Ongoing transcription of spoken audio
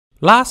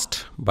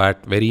Last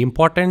but very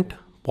important,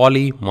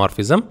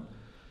 polymorphism.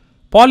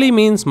 Poly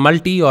means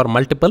multi or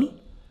multiple,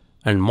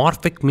 and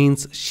morphic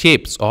means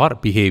shapes or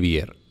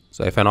behavior.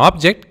 So if an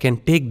object can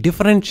take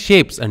different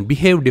shapes and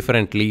behave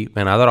differently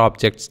when other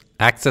objects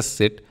access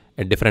it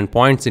at different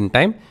points in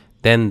time,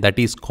 then that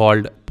is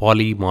called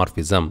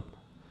polymorphism.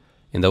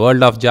 In the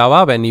world of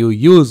Java, when you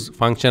use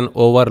function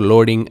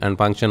overloading and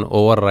function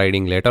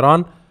overriding later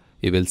on,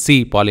 you will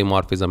see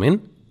polymorphism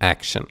in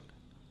action.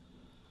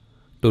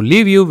 To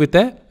leave you with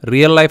a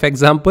real life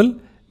example,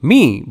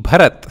 me,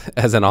 Bharath,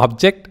 as an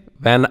object,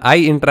 when I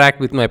interact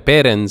with my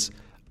parents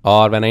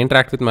or when I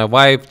interact with my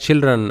wife,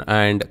 children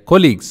and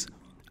colleagues,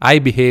 I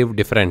behave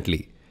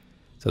differently.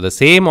 So the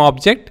same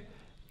object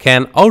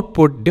can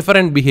output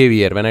different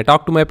behavior. When I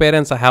talk to my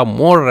parents, I have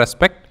more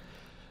respect.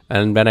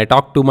 And when I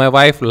talk to my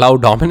wife,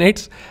 love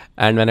dominates.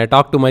 And when I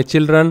talk to my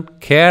children,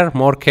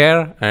 more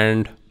care.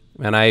 And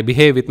when I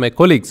behave with my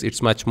colleagues,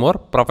 it's much more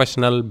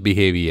professional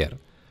behavior.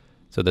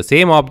 So the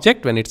same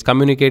object, when it's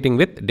communicating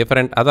with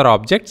different other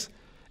objects,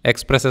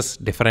 expresses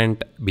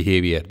different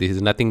behavior. This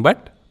is nothing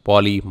but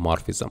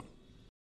polymorphism.